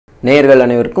நேயர்கள்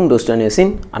அனைவருக்கும் ரூஸ்டர்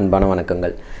நியூஸின் அன்பான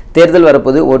வணக்கங்கள். தேர்தல்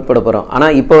வரப்போது ஓட் போட போகிறோம்.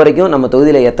 ஆனால் இப்போ வரைக்கும் நம்ம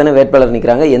தொகுதியில் எத்தனை வேட்பாளர்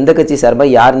நிற்கிறாங்க, எந்த கட்சி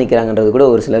சார்பாக யார் நிற்கிறாங்கன்றது கூட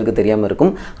ஒரு சிலருக்கு தெரியாமல்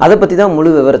இருக்கும். அதை பற்றி தான்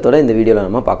முழு விவரத்தோடு இந்த வீடியோவில்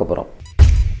நம்ம பார்க்க போகிறோம்.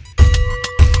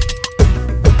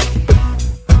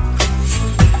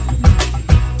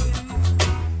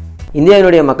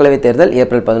 இந்தியாவினுடைய மக்களவைத் தேர்தல்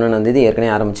ஏப்ரல் 11 ஏற்கனவே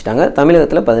ஆரம்பிச்சிட்டாங்க.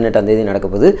 தமிழகத்தில் 18 நடக்க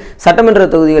போகுது. சட்டமன்ற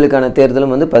தொகுதிகளுக்கான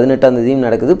தேர்தலும் 18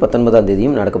 நடக்குது,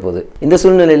 19 நடக்க போகுது. இந்த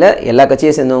சூழ்நிலையில் எல்லா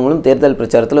கட்சியை சேர்ந்தவங்களும் தேர்தல்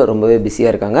பிரச்சாரத்தில் ரொம்பவே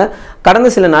பிஸியாக இருக்காங்க.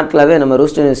 கடந்த சில நாட்களாகவே நம்ம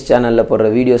ரூஸ்டர் நியூஸ் சேனலில் போடுற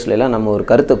வீடியோஸ்லாம் நம்ம ஒரு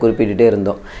கருத்தை குறிப்பிட்டுட்டே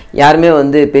இருந்தோம்.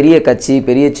 யாருமே பெரிய கட்சி,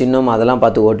 பெரிய சின்னம் அதெல்லாம்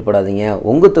பார்த்து ஓட்டு போடாதீங்க.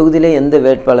 உங்கள் தொகுதியில் எந்த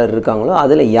வேட்பாளர் இருக்காங்களோ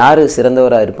அதில் யார்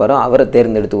சிறந்தவராக இருப்பாரோ அவரை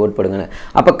தேர்ந்தெடுத்து ஓட் போடுங்க.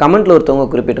 அப்போ கமெண்ட்டில் ஒருத்தவங்க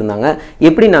குறிப்பிட்டிருந்தாங்க,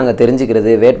 எப்படி நாங்கள்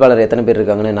தெரிஞ்சுக்கிறது வேட்பாளர் எத்தனை பேர்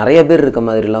இருக்காங்கன்னு? நிறைய பேர் இருக்க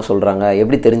மாதிரிலாம் சொல்கிறாங்க,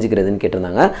 எப்படி தெரிஞ்சுக்கிறதுன்னு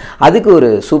கேட்டிருந்தாங்க. அதுக்கு ஒரு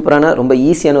சூப்பரான ரொம்ப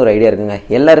ஈஸியான ஒரு ஐடியா இருக்குங்க.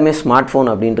 எல்லாருமே ஸ்மார்ட்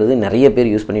ஃபோன் அப்படின்றது நிறைய பேர்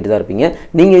யூஸ் பண்ணிட்டு தான் இருப்பீங்க.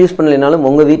 நீங்கள் யூஸ் பண்ணலைனாலும்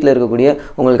உங்கள் வீட்டில் இருக்கக்கூடிய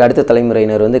உங்களுக்கு அடுத்த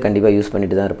தலைமுறையினர் கண்டிப்பாக யூஸ்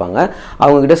பண்ணிட்டு தான் இருப்பாங்க.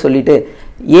 அவங்ககிட்ட சொல்லிவிட்டு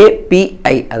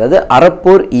API அதாவது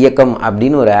அரப்போர் இயக்கம்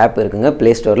அப்படின்னு ஒரு ஆப் இருக்குங்க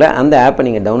ப்ளே ஸ்டோரில். அந்த ஆப்பை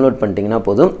நீங்கள் டவுன்லோட் பண்ணிட்டீங்கன்னா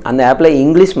போதும். அந்த ஆப்பில்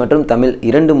இங்கிலீஷ் மற்றும் தமிழ்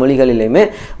 2 மொழிகளிலையுமே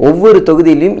ஒவ்வொரு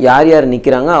தொகுதியிலையும் யார் யார்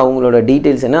நிற்கிறாங்க, அவங்களோட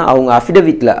டீட்டெயில்ஸ் என்ன, அவங்க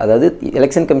அஃபிடவிட்டில் அதாவது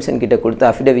எலெக்ஷன் கமிஷன் கிட்ட கொடுத்த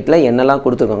அஃபிடவிட்டில் என்னெல்லாம்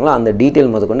கொடுத்துருக்காங்களோ அந்த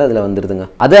டீட்டெயில் முதற்கொண்டு அதில் வந்துடுதுங்க.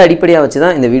 அதை அடிப்படையாக வச்சு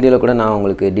தான் இந்த வீடியோவில் கூட நான்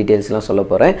உங்களுக்கு டீட்டெயில்ஸ்லாம் சொல்ல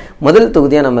போகிறேன். முதல்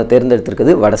தொகுதியாக நம்ம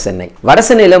தேர்ந்தெடுத்திருக்கிறது வடசென்னை.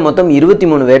 வடசென்னையில் மொத்தம்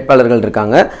 23 வேட்பாளர்கள்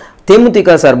இருக்காங்க.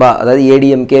 தேமுதிக சார்பா அதாவது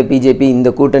ADMK பிஜேபி இந்த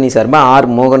கூட்டணி சார்பா R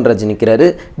மோகன்ராஜ் நிற்கிறாரு.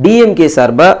 DMK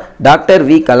சார்பா டாக்டர்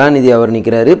V கலாநிதி அவர்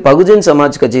நிற்கிறாரு. பகுஜன்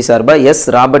சமாஜ் கட்சி சார்பா S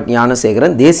ராபர்ட்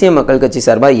ஞானசேகரன். தேசிய மக்கள் கட்சி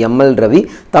சார்பா ML ரவி.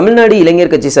 தமிழ்நாடு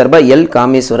இளைஞர் கட்சி சார்பா L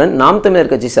காமேஸ்வரன். நாம்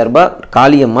தமிழர் கட்சி சார்பா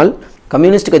காளியம்மாள்.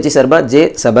 கம்யூனிஸ்ட் கட்சி சார்பா J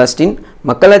செபாஸ்டின்.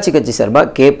 மக்களாட்சி கட்சி சார்பா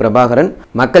K பிரபாகரன்.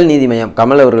 மக்கள் நீதி மையம்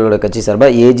கமல் அவர்களோட கட்சி சார்பா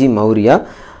AG Maurya.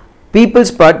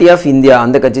 Peoples party of India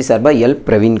அந்த கட்சி சார்பா L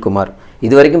பிரவீன்குமார்.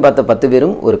 இதுவரைக்கும் பார்த்த 10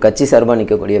 பேரும் ஒரு கட்சி சார்பாக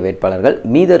நிற்கக்கூடிய வேட்பாளர்கள்.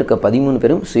 மீத இருக்க 13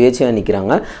 பேரும் சுயேட்சையாக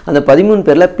நிற்கிறாங்க. அந்த 13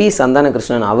 பேரில் P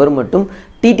சந்தானகிருஷ்ணன் அவர் மட்டும்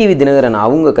TTV தினகரன்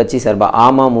அவங்க கட்சி சார்பாக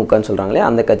அமமுகன்னு சொல்கிறாங்களே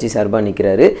அந்த கட்சி சார்பாக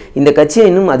நிற்கிறாரு. இந்த கட்சியை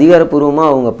இன்னும் அதிகாரப்பூர்வமாக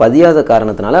அவங்க பதியாத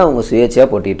காரணத்தினால அவங்க சுயேட்சையாக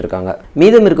போட்டிட்டு இருக்காங்க.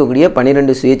 மீதம் இருக்கக்கூடிய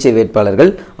 12 சுயேட்சை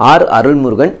வேட்பாளர்கள் R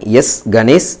Arulmurugan, S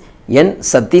Ganesh, N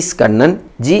Satish Kannan,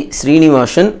 G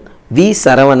Srinivasan, V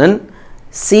Saravanan,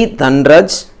 C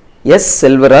Dhanraj, S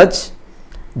Selvaraj,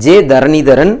 J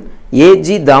Dharanidharan,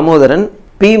 AG Damodaran,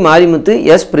 P Marimuthu,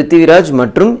 S Prithviraj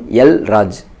மற்றும் L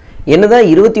ராஜ். என்னதான்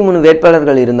 23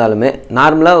 வேட்பாளர்கள் இருந்தாலுமே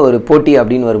நார்மலாக ஒரு போட்டி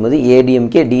அப்படின்னு வரும்போது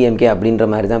ADMK DMK அப்படின்ற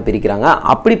மாதிரி தான் பிரிக்கிறாங்க.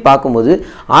 அப்படி பார்க்கும்போது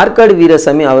ஆற்காடு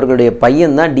வீரசாமி அவர்களுடைய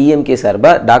பையன் தான் DMK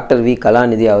சார்பாக டாக்டர் V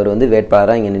கலாநிதி அவர்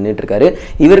வேட்பாளராக இங்கே நின்றுட்டு இருக்காரு.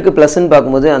 இவருக்கு ப்ளஸ்ன்னு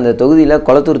பார்க்கும்போது அந்த தொகுதியில்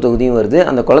கொளத்தூர் தொகுதியும் வருது.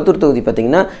 அந்த கொளத்தூர் தொகுதி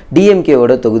பார்த்திங்கன்னா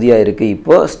DMKவோட தொகுதியாக இருக்குது.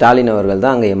 இப்போது ஸ்டாலின் அவர்கள்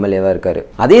தான் அங்கே MLAவாக இருக்கார்.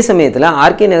 அதே சமயத்தில்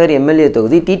RK நகர் MLA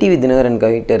தொகுதி TTV தினகரன்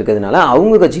கிட்ட இருக்கிறதுனால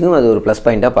அவங்க கட்சிக்கும் அது ஒரு ப்ளஸ்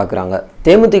பாயிண்ட்டாக பார்க்குறாங்க.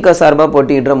 தேமுதிக சார்பாக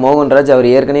போட்டியிடுற மோகன்ராஜ் அவர்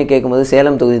ஏற்கனவே கேட்கும்போது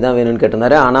சேலம் தொகுதி தான் வேணும்னு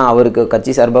கேட்டிருந்தாரு. ஆனால் அவருக்கு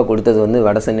கட்சி சார்பாக கொடுத்தது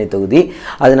வடசென்னை தொகுதி.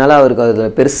 அதனால அவருக்கு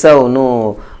அதில் பெருசாக ஒன்றும்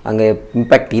அங்கே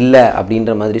இம்பேக்ட் இல்லை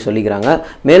அப்படின்ற மாதிரி சொல்லிக்கிறாங்க.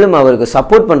 மேலும் அவருக்கு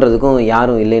சப்போர்ட் பண்ணுறதுக்கும்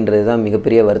யாரும் இல்லைன்றது தான்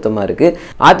மிகப்பெரிய வருத்தமாக இருக்குது.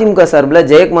 அதிமுக சார்பில்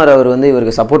ஜெயக்குமார் அவர்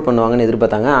இவருக்கு சப்போர்ட் பண்ணுவாங்கன்னு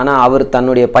எதிர்பார்த்தாங்க. ஆனால் அவர்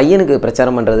தன்னுடைய பையனுக்கு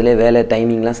பிரச்சாரம் பண்ணுறதுலே வேலை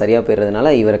டைமிங்லாம் சரியாக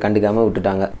போயிடுறதுனால இவரை கண்டுக்காமல்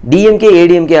விட்டுட்டாங்க. DMK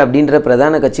ADMK அப்படின்ற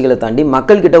பிரதான கட்சிகளை தாண்டி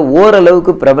மக்கள்கிட்ட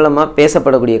ஓரளவுக்கு பிரபலமாக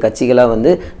பேசப்படக்கூடிய கட்சிகளாக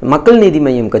மக்கள் நீதி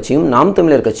மையம் கட்சியும் நாம்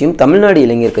தமிழர் கட்சியும் தமிழ்நாடு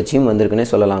இளைஞர் கட்சியும் வந்திருக்குன்னே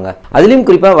சொல்லலாங்க. அதுலேயும்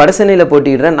குறிப்பாக வடசென்னையில்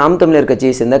போட்டியிடுற நாம் தமிழர்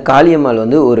கட்சியை சேர்ந்த காளியம்மாள்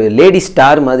ஒரு லேடி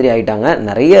ஸ்டார் மாதிரி ஆயிட்டாங்க.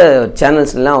 நிறைய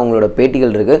சேனல்ஸ்லாம் அவங்களோட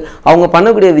பேட்டிகள் இருக்கு. அவங்க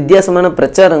பண்ணக்கூடிய வித்தியாசமான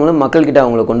பிரச்சாரங்களும் மக்கள்கிட்ட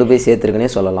அவங்களை கொண்டு போய் சேர்த்துருக்குன்னே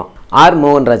சொல்லலாம். R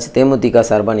மோகன்ராஜ் தேமுதிக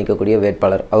சார்பாக நிற்கக்கூடிய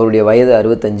வேட்பாளர். அவருடைய வயது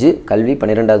 65, கல்வி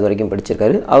 12வது வரைக்கும்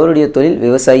படிச்சிருக்காரு. அவருடைய தொழில்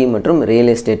விவசாயி மற்றும்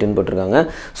ரியல் எஸ்டேட்னு போட்டிருக்காங்க.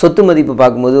 சொத்து மதிப்பு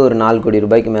பார்க்கும்போது ஒரு 4 கோடி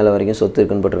ரூபாய்க்கு மேலே வரைக்கும் சொத்து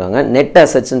இருக்குன்னு போட்டிருக்காங்க. நெட்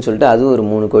அசட்ஸ்ன்னு சொல்லிட்டு அது ஒரு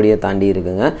 3 கோடியை தாண்டி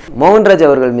இருக்குங்க. மோகன்ராஜ்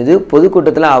அவர்கள் மீது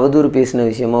பொதுக்கூட்டத்தில் அவதூறு பேசின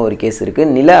விஷயமா ஒரு கேஸ் இருக்கு.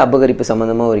 நில அபகரிப்பு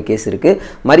சம்பந்தமாக ஒரு கேஸ் இருக்கு.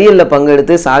 மறியலில்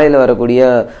பங்கெடுத்து சாலையில் வரக்கூடிய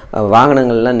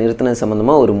வாகனங்கள்லாம் நிறுத்தின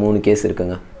சம்பந்தமாக ஒரு 3 கேஸ்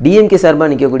இருக்குங்க. DMK சார்பாக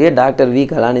நிற்கக்கூடிய டாக்டர் V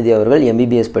கலாநிதி அவர்கள்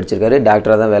MBBS படிச்சிருக்காரு.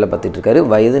 டாக்டராக தான் வேலை பார்த்துட்டு இருக்காரு.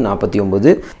 வயது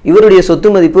 49. இவருடைய சொத்து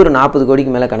மதிப்பு ஒரு 40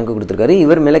 கோடிக்கு மேலே கணக்கு கொடுத்துருக்காரு.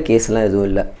 இவர் மேலே கேஸ்லாம் எதுவும்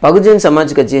இல்லை. பகுஜன்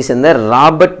சமாஜ் கட்சியை சேர்ந்த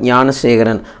ராபர்ட்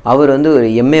ஞானசேகரன் அவர் ஒரு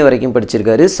MA வரைக்கும்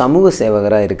படிச்சிருக்காரு. சமூக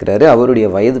சேவகராக இருக்கிறாரு. அவருடைய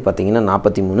வயது பார்த்தீங்கன்னா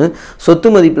 43.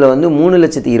 சொத்து மதிப்பில்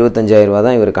 3,25,000 ரூபா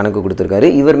தான் இவர் கணக்கு கொடுத்துருக்காரு.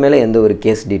 இவர் மேலே எந்த ஒரு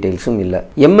கேஸ் டீட்டெயில்ஸும் இல்லை.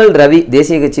 ML ரவி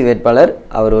தேசிய கட்சி வேட்பாளர்.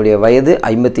 அவருடைய வயது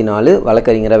 54,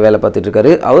 வழக்கறிஞராக வேலை பார்த்துட்டு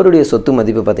இருக்காரு. அவருடைய சொத்து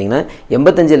மதிப்பு பார்த்தீங்கன்னா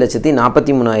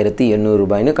 85,43,800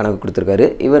 ரூபாய்னு கணக்கு கொடுத்துருக்காரு.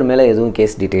 இவர் மேலே எதுவும்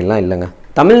கேஸ் டீட்டெயிலாம் இல்லைங்க.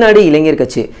 தமிழ்நாடு இளைஞர்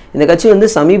கட்சி. இந்த கட்சி வந்து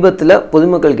சமீபத்தில்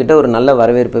பொதுமக்கள் கிட்ட ஒரு நல்ல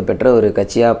வரவேற்பு பெற்ற ஒரு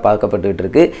கட்சியாக பார்க்கப்பட்டுட்டு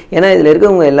இருக்கு. ஏன்னா இதில்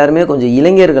இருக்கவங்க எல்லாருமே கொஞ்சம்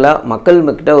இளைஞர்களாக மக்கள்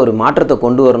கிட்ட ஒரு மாற்றத்தை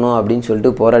கொண்டு வரணும் அப்படின்னு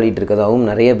சொல்லிட்டு போராடிட்டு இருக்கதாகவும்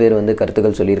நிறைய பேர் வந்து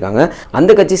கருத்துக்கள் சொல்லியிருக்காங்க. அந்த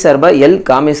கட்சி சார்பாக எல்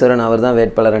காமேஸ்வரன் அவர் தான்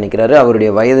வேட்பாளராக நிற்கிறாரு.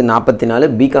 அவருடைய வயது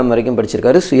 44, பிகாம் வரைக்கும்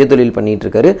படிச்சிருக்காரு, சுயதொழில் பண்ணிட்டு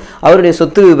இருக்காரு. அவருடைய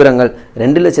சொத்து விவரங்கள்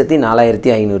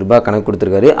 2,04,500 ரூபாய் கணக்கு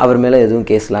கொடுத்துருக்காரு. அவர் மேலே எதுவும்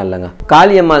கேஸ்லாம் இல்லைங்க.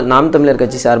 காளியம்மாள் நாம் தமிழர்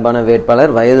கட்சி சார்பான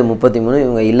வேட்பாளர், வயது 33,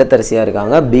 இவங்க இல்லத்தரசியாக இருக்காங்க,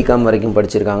 பிகாம் வரைக்கும்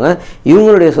படிச்சிருக்காங்க.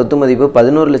 இவங்களுடைய சொத்து மதிப்பு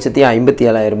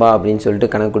 11,57,000 ரூபாய் அப்படின்னு சொல்லிட்டு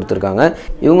கணக்கு கொடுத்துருக்காங்க.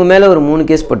 இவங்க மேலே ஒரு 3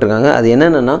 கேஸ் போட்டிருக்காங்க. அது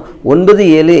என்னென்னா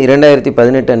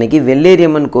 9/7/2018 அன்னைக்கு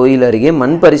வெள்ளேரியம்மன் கோயில் அருகே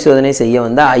மண் பரிசோதனை செய்ய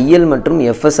வந்த ஐஎல் மற்றும்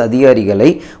எஃப்எஸ் அதிகாரிகளை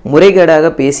முறைகேடாக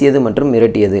பேசியது மற்றும்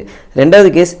மிரட்டியது. 2வது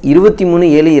கேஸ்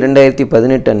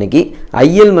 23/7/2018 அன்னைக்கு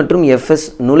ஐஎல் மற்றும் எஃப்எஸ்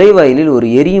நுழைவாயிலில் ஒரு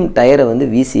எரியும் டயரை வந்து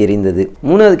வீசி எறிந்தது.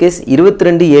 3வது கேஸ்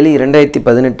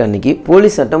 22/7/2018 அன்னைக்கு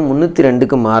போலீஸ் சட்டம்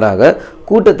 302க்கு மாறாக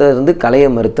கூட்டத்திலிருந்து கலைய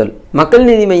மறுத்தல். மக்கள்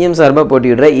நீதி மையம் சார்பாக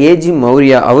போட்டியிடுற ஏஜி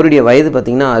மௌரியா, அவருடைய வயது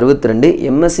பார்த்தீங்கன்னா 62,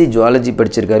 எம்எஸ்சி ஜுவாலஜி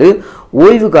படிச்சிருக்காரு.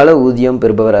 ஓய்வு கால ஊதியம்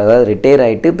பெறுபவர், அதாவது ரிட்டையர்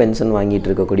ஆகிட்டு பென்ஷன் வாங்கிட்டு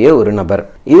இருக்கக்கூடிய ஒரு நபர்.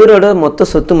 இவரோட மொத்த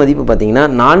சொத்து மதிப்பு பார்த்தீங்கன்னா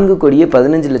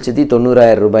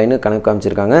 4,15,90,000 ரூபாய்னு கணக்கு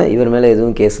காமிச்சிருக்காங்க. இவர் மேலே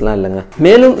எதுவும் கேஸ்லாம் இல்லைங்க.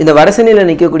 மேலும் இந்த வடசென்னையில்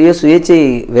நிற்கக்கூடிய சுயேட்சை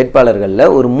வேட்பாளர்களில்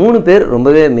ஒரு 3 பேர்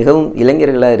ரொம்பவே மிகவும்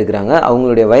இளைஞர்களாக இருக்கிறாங்க.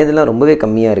 அவங்களுடைய வயதெல்லாம் ரொம்பவே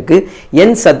கம்மியாக இருக்குது.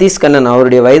 என் சதீஷ் கண்ணன்,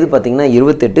 அவருடைய வயது பார்த்தீங்கன்னா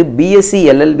 28, பிஎஸ்சி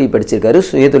எல்எல்பி படிச்சிருக்காரு,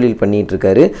 சுயதொழில் பண்ணிட்டு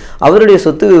இருக்காரு. அவருடைய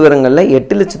சொத்து விவரங்களில்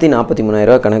 8,43,000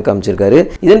 ரூபாய் கணக்கு காமிச்சிருக்காரு.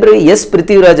 இதன் பிறகு எஸ்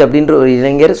பிருத்திவிராஜ் அப்படின்ற ஒரு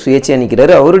இளைஞர் சுயேட்சையா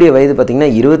நிற்கிறாரு. அவருடைய வயது பார்த்தீங்கன்னா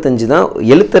 25 தான்,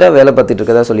 எழுத்தராக வேலை பார்த்துட்டு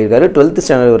இருக்கதா சொல்லியிருக்காரு. 12th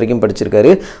ஸ்டாண்டர்ட் வரைக்கும்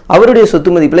படிச்சிருக்காரு. அவருடைய சொத்து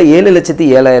மதிப்பில்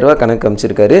 7,07,000 ரூபாய் கணக்கு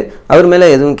காமிச்சிருக்காரு. அவர் மேலே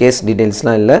எதுவும் கேஸ்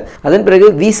டீடைல்ஸ்லாம் இல்லை. அதன் பிறகு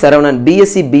வி சரவணன்,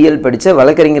 பிஎஸ்சி பிஎல் படித்த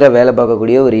வழக்கறிஞராக வேலை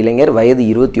பார்க்கக்கூடிய ஒரு இளைஞர், வயது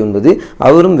 29,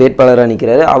 அவரும் வேட்பாளராக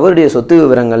நிற்கிறாரு. அவருடைய சொத்து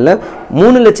விவரங்களில்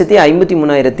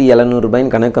 3,53,700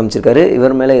 ரூபாயின் கணக்கு அமைச்சிருக்காரு.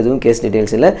 இவர் மேலே எதுவும் கேஸ்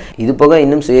டீடைல்ஸ் இல்லை. இது போக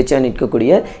இன்னும் சுயேட்சையாக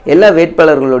நிற்கக்கூடிய எல்லா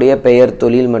வேட்பாளர்களுடைய பெயர்,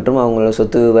 தொழில் மற்றும் அவங்களோட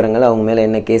சொத்து விவரங்கள், அவங்க மேலே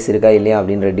என்ன கேஸ் இருக்கா இல்லையா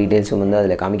அப்படின்ற டீட்டெயில்ஸும் வந்து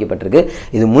அதில் காமிக்கப்பட்டிருக்கு.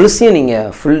 இது முழுசையும் நீங்கள்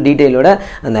ஃபுல் டீட்டெயிலோட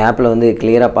அந்த ஆப்பில் வந்து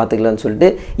கிளியராக பார்த்துக்கலாம்னு சொல்லிட்டு,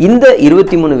 இந்த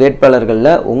 23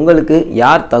 வேட்பாளர்களில் உங்களுக்கு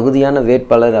யார் தகுதியான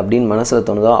வேட்பாளர் அப்படின்னு மனசில்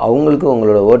தோணுதோ அவங்களுக்கு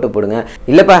உங்களோட ஓட்டு போடுங்க.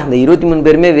 இல்லைப்பா இந்த 23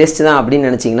 பேருமே வேஸ்ட் தான் அப்படின்னு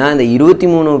நினச்சிங்கன்னா, இந்த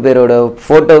 23 பேரோட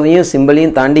ஃபோட்டோவையும்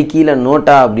சிம்பிளையும் தாண்டி கீழே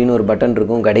நோட்டா அப்படின்னு ஒரு பட்டன்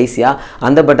இருக்கும் கடைசியாக,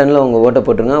 அந்த பட்டனில் உங்கள் ஓட்டை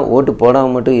போட்டுருங்க. ஓட்டு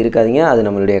போடாமல் மட்டும் இருக்காதீங்க, அது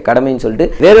நம்மளுடைய கடமைன்னு சொல்லிட்டு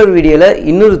வேறொரு வீடியோவில்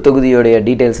இன்னொரு தொகுதியோடைய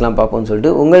டீட்டெயில்ஸ்லாம் பார்ப்போம்னு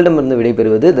சொல்லிட்டு உங்களிடமிருந்து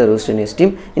விடைபெறுவது த ரூஸ்டர் நியூஸ்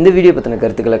டீம். இந்த வீடியோ பற்றின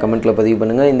கருத்துக்களை கமெண்ட்டில் பதிவு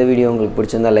பண்ணுங்கள். இந்த வீடியோ உங்களுக்கு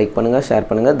பிடிச்சிருந்தால் லைக் பண்ணுங்கள், ஷேர்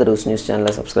பண்ணுங்கள். த ரூஸ்டர் நியூஸ்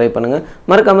சேனலை சப்ஸ்கிரைப் பண்ணுங்கள்.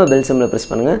 மறக்காமல் பெல் சிம்பலை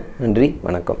ப்ரெஸ் பண்ணுங்கள். நன்றி,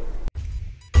 வணக்கம்.